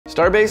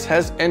Starbase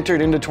has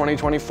entered into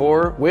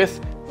 2024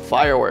 with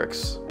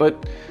fireworks,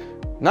 but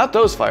not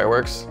those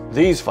fireworks,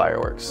 these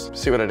fireworks.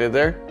 See what I did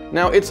there?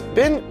 Now, it's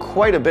been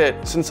quite a bit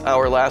since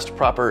our last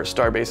proper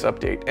Starbase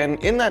update,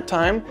 and in that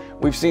time,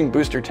 we've seen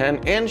Booster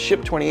 10 and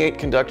Ship 28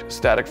 conduct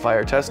static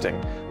fire testing.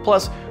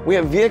 Plus, we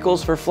have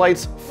vehicles for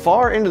flights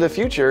far into the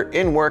future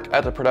in work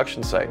at the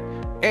production site.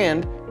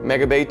 And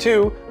Mega Bay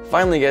 2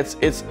 finally gets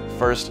its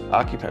first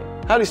occupant.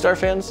 Howdy Star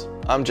fans,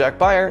 I'm Jack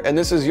Beyer, and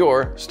this is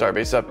your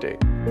Starbase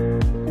Update.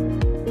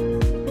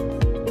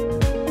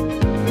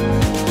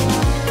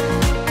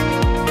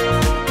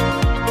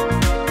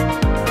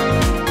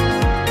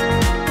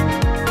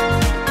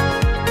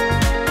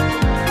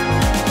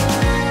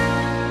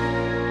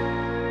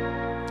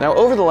 Now,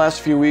 over the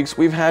last few weeks,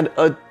 we've had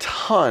a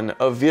ton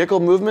of vehicle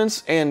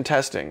movements and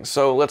testing,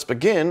 so let's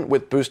begin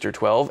with Booster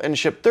 12 and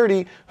Ship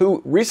 30,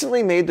 who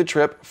recently made the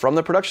trip from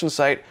the production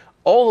site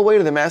all the way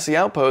to the Massey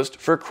outpost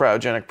for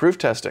cryogenic proof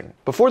testing.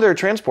 Before their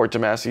transport to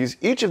Massey's,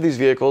 each of these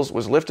vehicles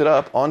was lifted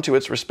up onto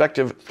its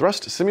respective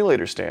thrust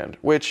simulator stand,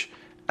 which,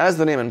 as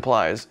the name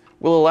implies,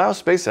 will allow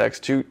SpaceX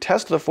to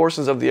test the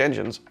forces of the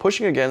engines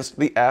pushing against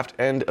the aft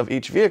end of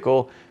each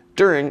vehicle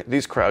during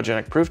these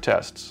cryogenic proof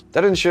tests.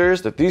 That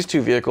ensures that these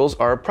two vehicles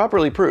are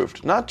properly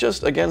proofed, not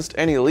just against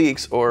any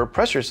leaks or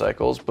pressure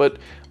cycles, but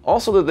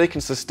also that they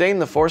can sustain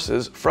the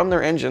forces from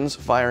their engines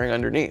firing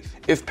underneath.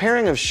 If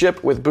pairing of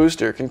ship with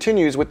booster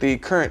continues with the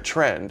current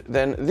trend,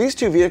 then these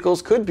two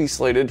vehicles could be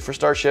slated for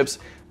Starship's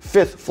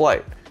 5th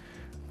flight.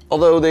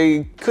 Although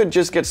they could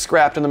just get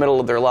scrapped in the middle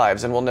of their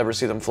lives and we'll never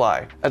see them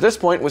fly. At this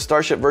point, with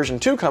Starship version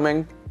 2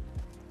 coming,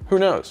 who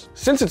knows?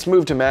 Since its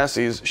move to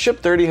Massey's, Ship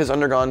 30 has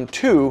undergone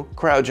 2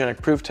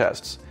 cryogenic proof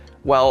tests,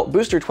 while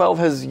Booster 12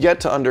 has yet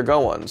to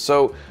undergo one,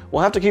 so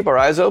we'll have to keep our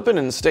eyes open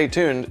and stay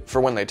tuned for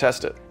when they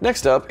test it.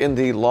 Next up, in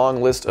the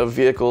long list of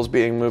vehicles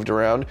being moved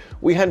around,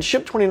 we had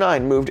Ship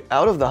 29 moved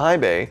out of the high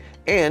bay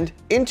and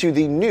into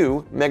the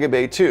new Mega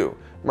Bay 2,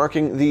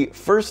 marking the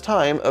first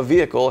time a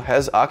vehicle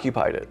has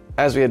occupied it.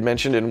 As we had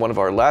mentioned in one of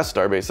our last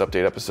Starbase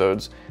Update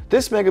episodes,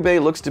 this Mega Bay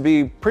looks to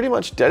be pretty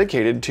much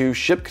dedicated to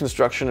ship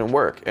construction and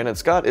work, and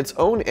it's got its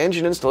own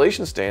engine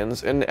installation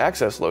stands and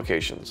access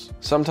locations.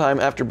 Sometime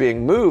after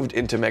being moved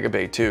into Mega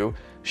Bay 2,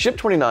 Ship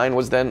 29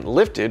 was then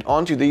lifted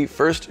onto the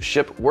first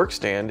ship work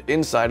stand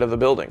inside of the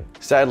building.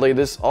 Sadly,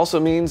 this also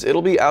means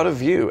it'll be out of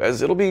view,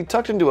 as it'll be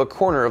tucked into a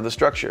corner of the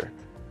structure.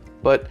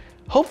 But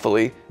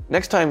hopefully,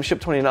 next time Ship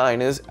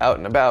 29 is out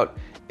and about,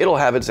 it'll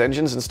have its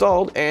engines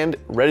installed and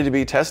ready to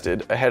be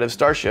tested ahead of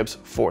Starship's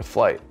 4th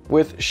flight.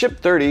 With Ship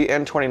 30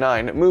 and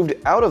 29 moved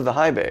out of the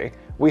high bay,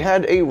 we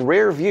had a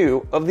rare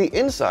view of the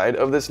inside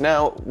of this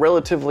now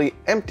relatively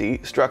empty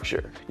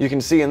structure. You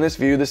can see in this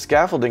view the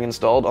scaffolding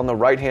installed on the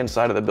right-hand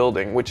side of the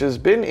building, which has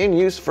been in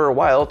use for a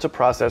while to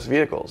process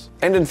vehicles.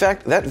 And in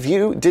fact, that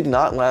view did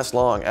not last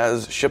long,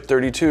 as Ship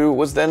 32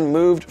 was then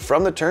moved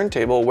from the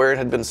turntable where it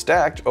had been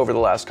stacked over the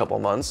last couple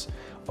months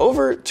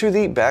over to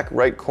the back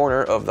right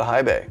corner of the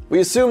high bay. We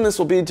assume this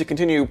will be to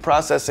continue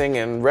processing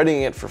and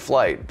readying it for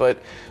flight, but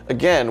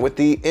again, with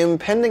the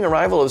impending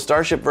arrival of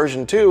Starship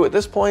version 2, at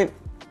this point,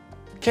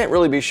 can't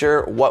really be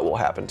sure what will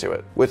happen to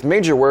it. With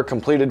major work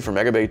completed for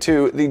Mega Bay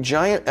 2, the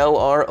giant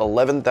LR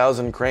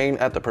 11,000 crane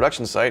at the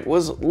production site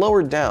was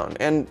lowered down,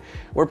 and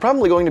we're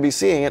probably going to be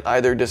seeing it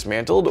either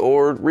dismantled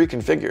or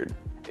reconfigured.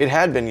 It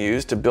had been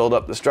used to build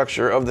up the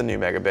structure of the new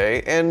Mega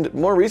Bay, and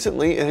more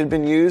recently it had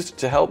been used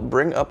to help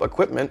bring up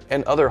equipment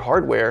and other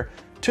hardware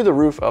to the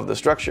roof of the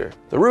structure.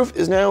 The roof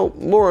is now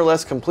more or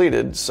less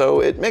completed, so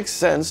it makes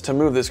sense to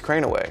move this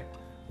crane away.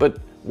 But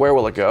where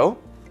will it go?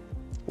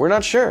 We're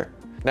not sure.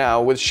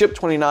 Now, with Ship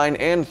 29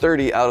 and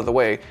 30 out of the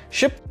way,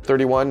 Ship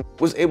 31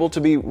 was able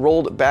to be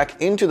rolled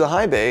back into the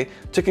high bay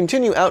to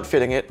continue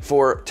outfitting it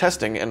for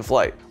testing and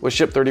flight. With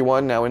Ship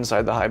 31 now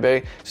inside the high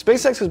bay,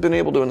 SpaceX has been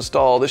able to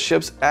install the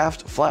ship's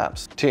aft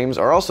flaps. Teams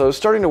are also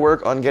starting to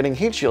work on getting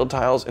heat shield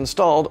tiles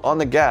installed on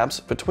the gaps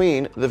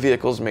between the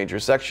vehicle's major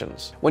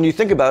sections. When you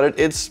think about it,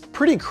 it's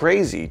pretty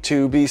crazy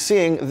to be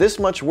seeing this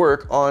much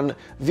work on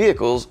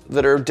vehicles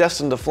that are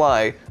destined to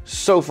fly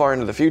so far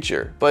into the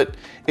future, but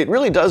it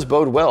really does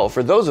bode well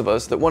for those of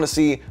us that want to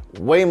see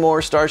way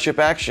more Starship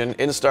action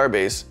in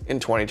Starbase in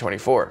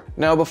 2024.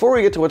 Now, before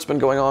we get to what's been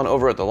going on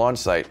over at the launch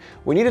site,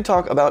 we need to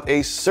talk about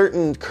a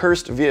certain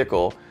cursed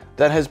vehicle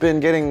that has been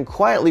getting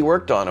quietly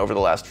worked on over the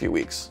last few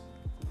weeks.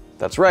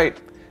 That's right,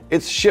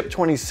 it's Ship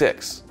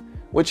 26,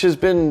 which has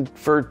been,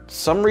 for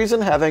some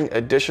reason, having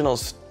additional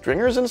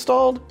stringers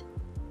installed?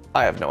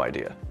 I have no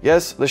idea.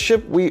 Yes, the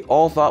ship we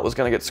all thought was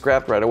going to get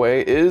scrapped right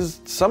away is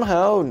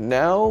somehow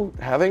now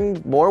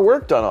having more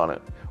work done on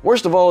it.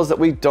 Worst of all is that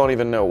we don't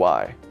even know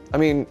why. I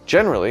mean,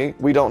 generally,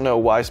 we don't know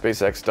why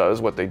SpaceX does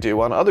what they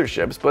do on other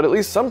ships, but at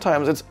least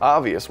sometimes it's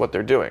obvious what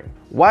they're doing.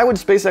 Why would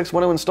SpaceX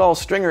want to install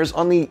stringers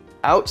on the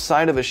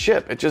outside of a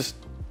ship? It just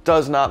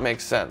does not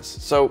make sense.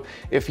 So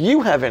if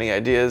you have any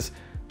ideas,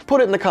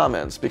 put it in the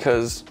comments,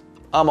 because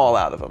I'm all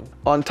out of them.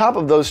 On top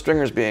of those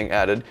stringers being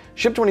added,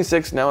 Ship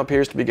 26 now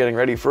appears to be getting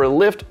ready for a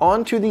lift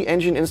onto the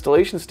engine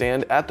installation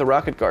stand at the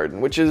Rocket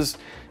Garden, which is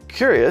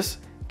curious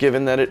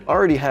given that it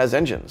already has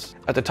engines.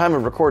 At the time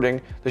of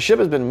recording, the ship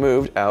has been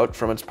moved out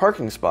from its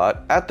parking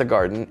spot at the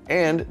garden,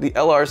 and the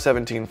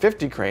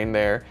LR-1750 crane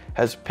there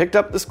has picked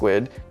up the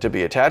squid to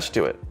be attached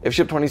to it. If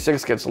Ship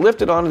 26 gets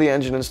lifted onto the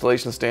engine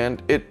installation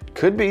stand, it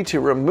could be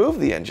to remove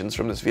the engines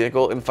from this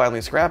vehicle and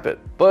finally scrap it.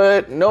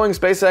 But knowing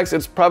SpaceX,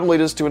 it's probably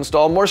just to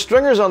install more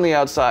stringers on the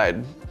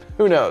outside.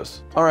 Who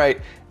knows?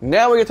 Alright,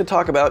 now we get to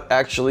talk about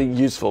actually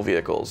useful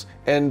vehicles.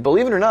 And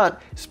believe it or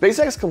not,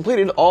 SpaceX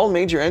completed all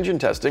major engine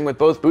testing with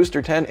both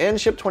Booster 10 and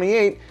Ship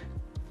 28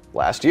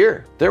 last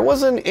year. There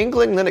was an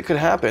inkling that it could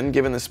happen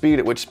given the speed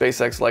at which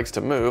SpaceX likes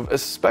to move,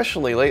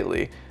 especially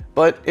lately,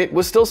 but it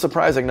was still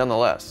surprising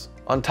nonetheless.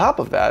 On top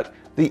of that,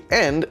 the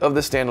end of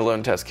the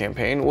standalone test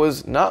campaign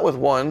was not with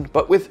one,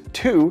 but with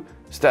two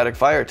static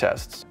fire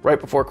tests. Right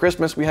before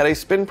Christmas, we had a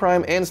spin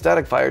prime and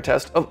static fire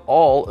test of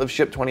all of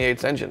Ship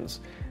 28's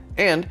engines.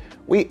 And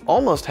we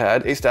almost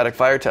had a static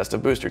fire test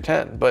of Booster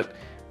 10, but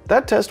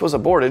that test was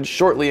aborted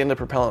shortly into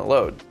propellant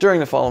load. During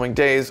the following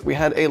days, we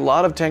had a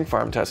lot of tank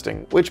farm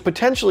testing, which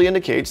potentially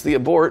indicates the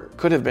abort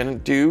could have been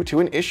due to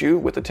an issue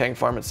with the tank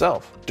farm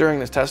itself. During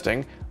this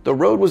testing, the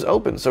road was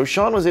open, so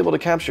Sean was able to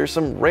capture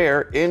some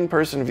rare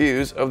in-person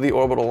views of the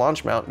orbital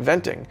launch mount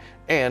venting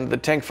and the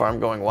tank farm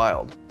going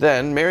wild.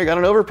 Then Mary got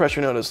an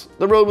overpressure notice.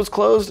 The road was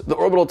closed, the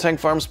orbital tank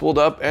farm spooled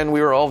up, and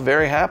we were all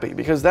very happy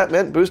because that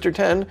meant Booster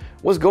 10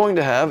 was going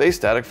to have a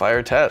static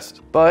fire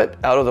test. But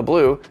out of the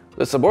blue,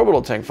 the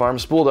suborbital tank farm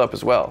spooled up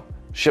as well.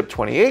 Ship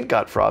 28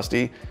 got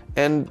frosty,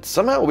 and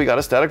somehow we got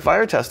a static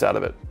fire test out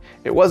of it.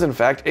 It was in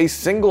fact a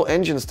single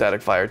engine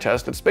static fire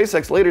test that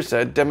SpaceX later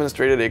said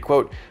demonstrated a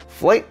quote,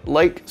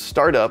 flight-like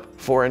startup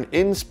for an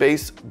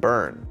in-space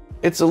burn.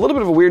 It's a little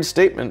bit of a weird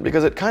statement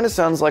because it kind of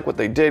sounds like what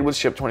they did with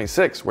Ship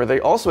 26, where they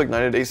also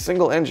ignited a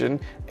single engine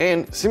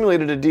and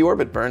simulated a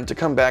deorbit burn to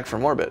come back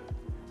from orbit.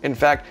 In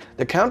fact,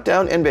 the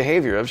countdown and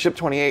behavior of Ship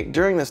 28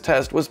 during this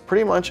test was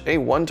pretty much a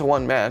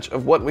one-to-one match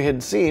of what we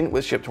had seen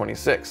with Ship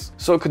 26.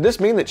 So could this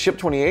mean that Ship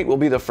 28 will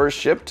be the first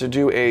ship to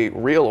do a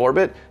real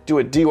orbit, do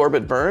a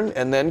deorbit burn,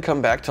 and then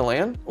come back to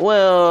land?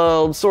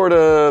 Well,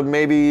 sorta,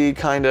 maybe,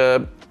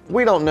 kinda.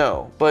 We don't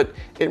know, but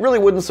it really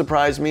wouldn't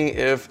surprise me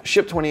if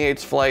Ship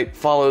 28's flight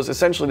follows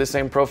essentially the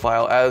same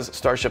profile as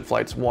Starship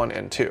Flights 1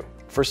 and 2.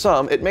 For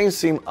some, it may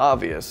seem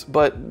obvious,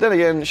 but then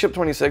again, Ship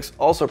 26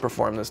 also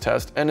performed this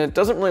test, and it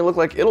doesn't really look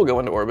like it'll go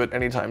into orbit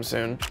anytime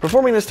soon.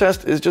 Performing this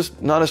test is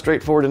just not a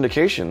straightforward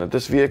indication that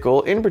this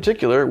vehicle, in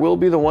particular, will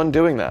be the one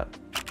doing that.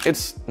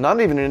 It's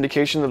not even an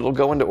indication that it'll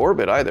go into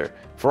orbit either.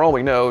 For all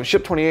we know,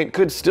 Ship 28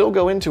 could still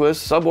go into a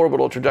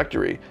suborbital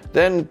trajectory,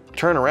 then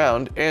turn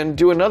around and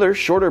do another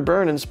shorter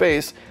burn in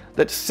space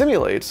that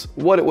simulates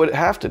what it would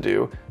have to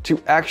do to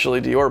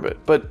actually deorbit,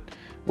 but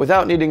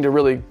without needing to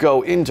really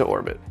go into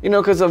orbit. You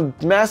know, because a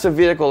massive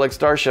vehicle like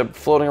Starship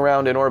floating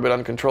around in orbit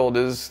uncontrolled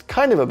is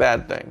kind of a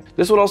bad thing.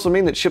 This would also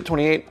mean that Ship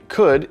 28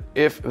 could,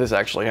 if this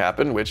actually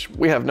happened, which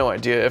we have no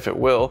idea if it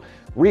will,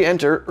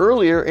 re-enter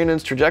earlier in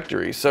its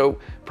trajectory, so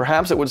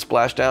perhaps it would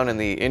splash down in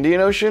the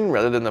Indian Ocean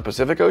rather than the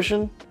Pacific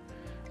Ocean.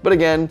 But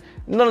again,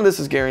 none of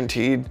this is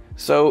guaranteed,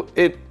 so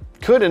it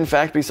could in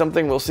fact be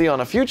something we'll see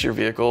on a future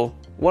vehicle,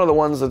 one of the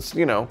ones that's,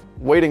 you know,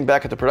 waiting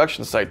back at the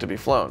production site to be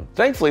flown.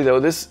 Thankfully though,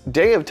 this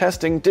day of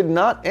testing did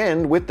not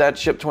end with that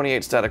Ship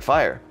 28 static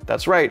fire.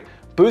 That's right,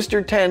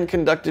 Booster 10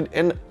 conducted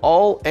an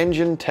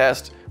all-engine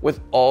test with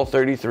all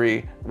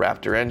 33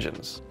 Raptor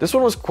engines. This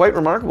one was quite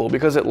remarkable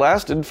because it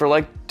lasted for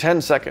like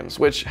 10 seconds,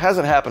 which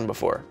hasn't happened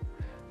before.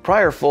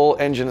 Prior full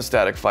engine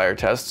static fire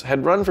tests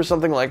had run for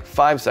something like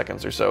 5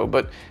 seconds or so,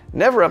 but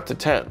never up to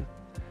 10.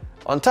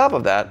 On top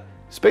of that,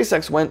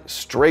 SpaceX went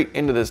straight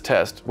into this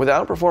test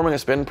without performing a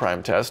spin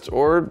prime test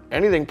or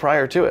anything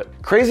prior to it.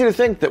 Crazy to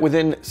think that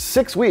within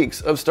 6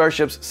 weeks of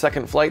Starship's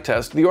second flight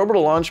test, the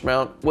orbital launch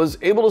mount was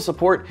able to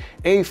support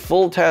a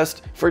full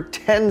test for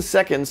 10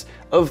 seconds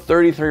of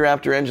 33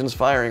 Raptor engines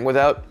firing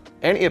without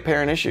any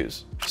apparent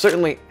issues.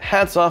 Certainly,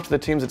 hats off to the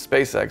teams at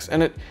SpaceX,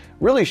 and it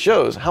really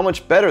shows how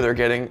much better they're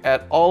getting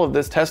at all of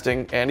this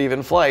testing and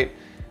even flight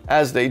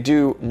as they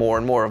do more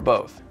and more of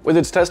both. With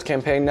its test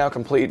campaign now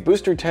complete,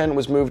 Booster 10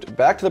 was moved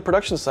back to the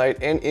production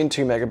site and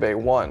into Mega Bay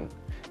 1.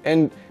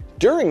 And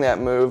during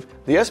that move,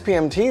 the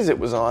SPMTs it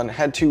was on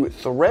had to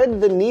thread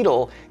the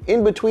needle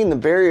in between the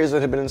barriers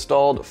that had been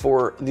installed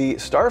for the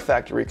Star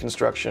Factory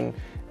construction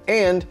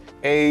and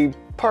a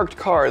parked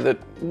car that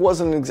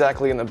wasn't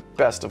exactly in the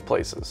best of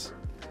places.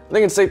 I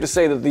think it's safe to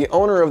say that the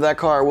owner of that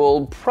car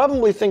will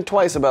probably think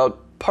twice about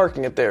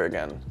parking it there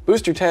again.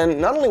 Booster 10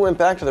 not only went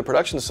back to the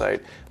production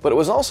site, but it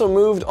was also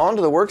moved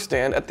onto the work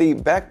stand at the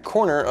back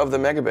corner of the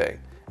Mega Bay.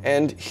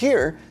 And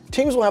here,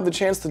 teams will have the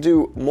chance to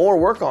do more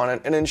work on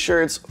it and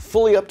ensure it's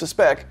fully up to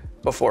spec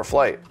before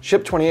flight.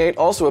 Ship 28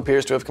 also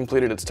appears to have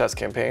completed its test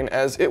campaign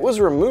as it was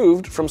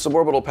removed from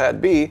suborbital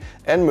pad B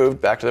and moved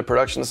back to the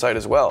production site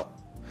as well.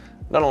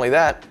 Not only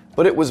that,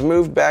 but it was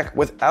moved back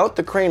without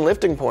the crane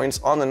lifting points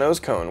on the nose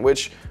cone,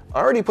 which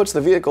already puts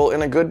the vehicle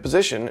in a good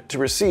position to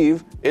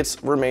receive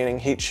its remaining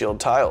heat shield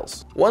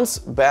tiles. Once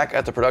back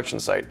at the production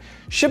site,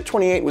 Ship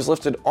 28 was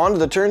lifted onto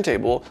the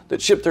turntable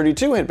that Ship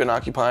 32 had been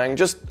occupying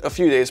just a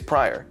few days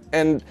prior.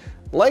 And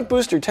like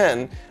Booster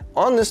 10,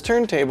 on this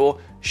turntable,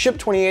 Ship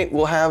 28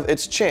 will have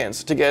its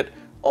chance to get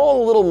all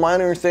the little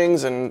minor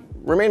things and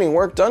remaining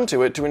work done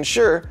to it to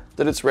ensure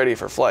that it's ready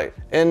for flight.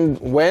 And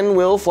when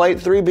will Flight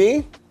 3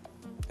 be?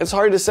 It's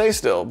hard to say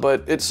still,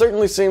 but it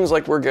certainly seems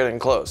like we're getting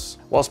close.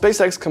 While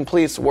SpaceX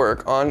completes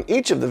work on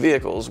each of the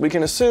vehicles, we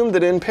can assume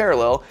that in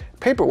parallel,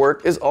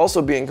 paperwork is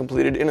also being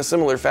completed in a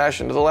similar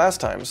fashion to the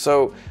last time.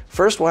 So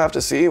first we'll have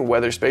to see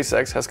whether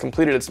SpaceX has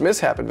completed its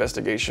mishap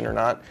investigation or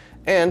not,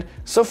 and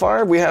so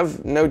far we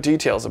have no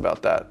details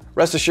about that.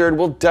 Rest assured,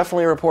 we'll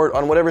definitely report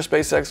on whatever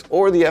SpaceX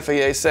or the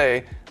FAA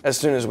say as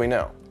soon as we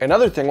know.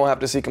 Another thing we'll have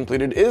to see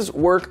completed is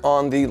work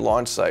on the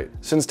launch site.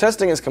 Since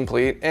testing is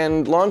complete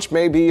and launch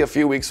may be a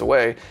few weeks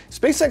away,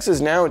 SpaceX is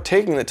now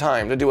taking the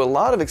time to do a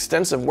lot of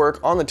extensive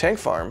work on the tank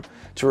farm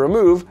to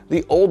remove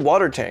the old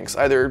water tanks,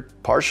 either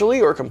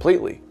partially or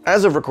completely.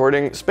 As of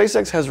recording,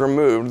 SpaceX has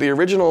removed the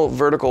original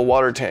vertical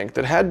water tank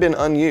that had been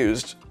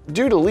unused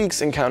due to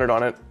leaks encountered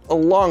on it a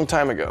long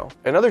time ago.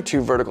 Another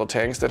two vertical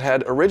tanks that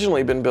had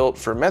originally been built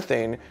for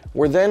methane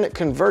were then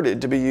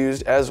converted to be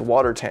used as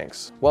water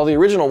tanks. While the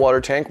original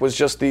water tank was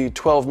just the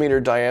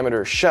 12-meter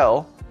diameter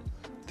shell,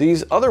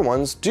 these other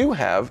ones do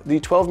have the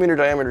 12-meter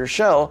diameter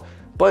shell,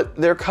 but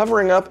they're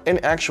covering up an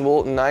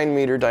actual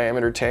 9-meter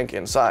diameter tank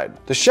inside.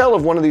 The shell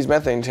of one of these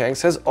methane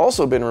tanks has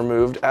also been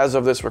removed as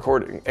of this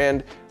recording,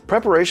 and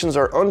preparations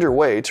are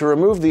underway to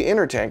remove the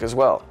inner tank as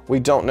well. We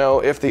don't know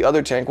if the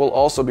other tank will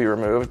also be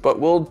removed, but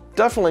we'll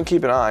definitely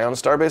keep an eye on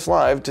Starbase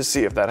Live to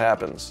see if that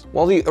happens.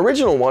 While the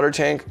original water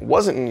tank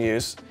wasn't in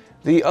use,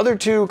 the other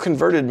two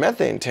converted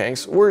methane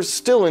tanks were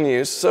still in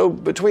use, so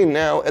between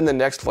now and the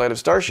next flight of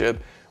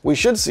Starship, we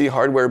should see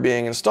hardware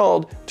being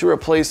installed to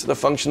replace the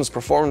functions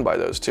performed by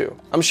those two.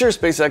 I'm sure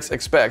SpaceX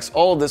expects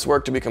all of this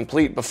work to be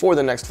complete before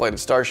the next flight of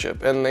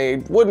Starship, and they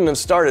wouldn't have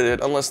started it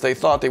unless they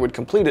thought they would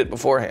complete it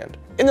beforehand.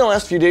 In the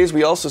last few days,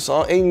 we also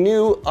saw a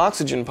new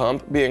oxygen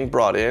pump being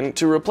brought in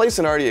to replace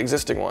an already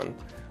existing one.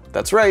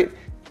 That's right,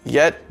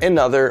 yet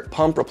another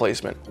pump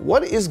replacement.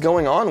 What is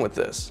going on with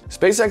this?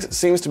 SpaceX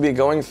seems to be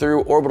going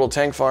through Orbital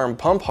tank farm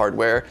pump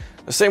hardware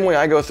the same way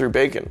I go through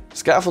bacon.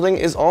 Scaffolding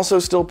is also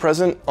still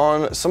present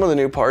on some of the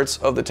new parts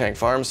of the tank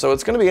farm, so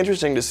it's going to be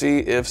interesting to see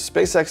if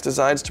SpaceX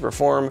decides to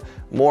perform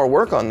more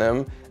work on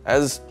them,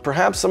 as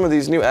perhaps some of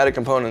these new added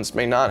components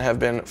may not have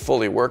been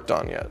fully worked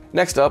on yet.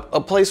 Next up, a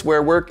place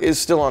where work is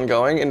still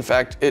ongoing, in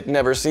fact it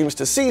never seems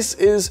to cease,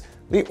 is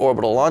the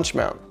orbital launch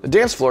mount. The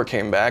dance floor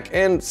came back,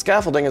 and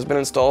scaffolding has been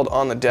installed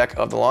on the deck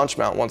of the launch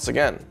mount once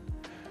again.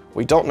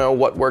 We don't know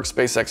what work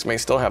SpaceX may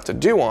still have to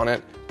do on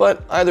it,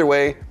 but either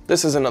way,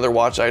 this is another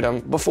watch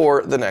item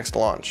before the next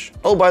launch.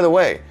 Oh, by the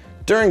way,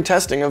 during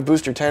testing of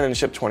Booster 10 and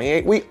Ship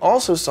 28, we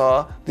also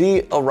saw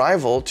the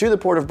arrival to the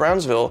port of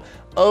Brownsville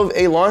of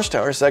a launch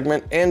tower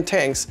segment and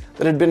tanks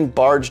that had been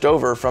barged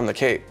over from the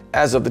Cape.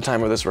 As of the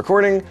time of this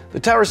recording, the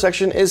tower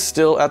section is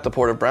still at the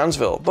port of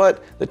Brownsville,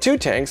 but the two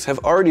tanks have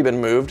already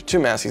been moved to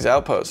Massey's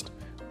outpost,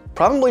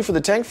 probably for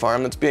the tank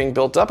farm that's being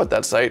built up at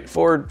that site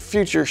for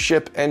future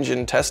ship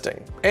engine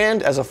testing.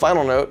 And as a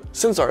final note,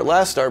 since our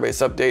last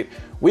Starbase update,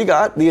 we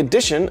got the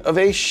addition of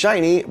a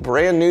shiny,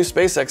 brand new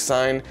SpaceX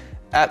sign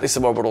at the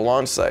suborbital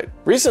launch site.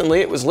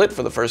 Recently, it was lit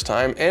for the first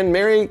time, and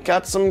Mary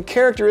got some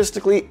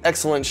characteristically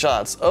excellent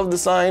shots of the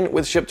sign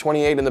with Ship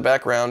 28 in the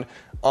background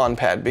on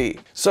Pad B.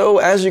 So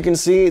as you can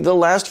see, the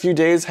last few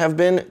days have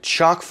been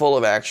chock full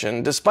of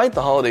action despite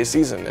the holiday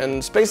season,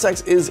 and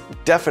SpaceX is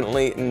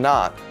definitely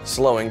not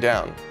slowing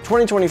down.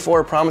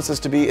 2024 promises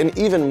to be an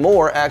even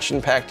more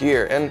action-packed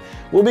year, and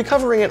we'll be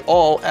covering it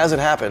all as it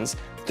happens,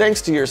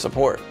 thanks to your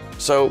support.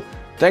 So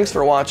thanks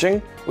for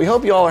watching. We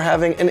hope you all are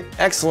having an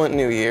excellent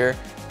new year,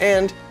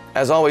 and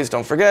as always,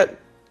 don't forget,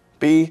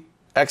 be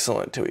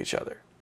excellent to each other.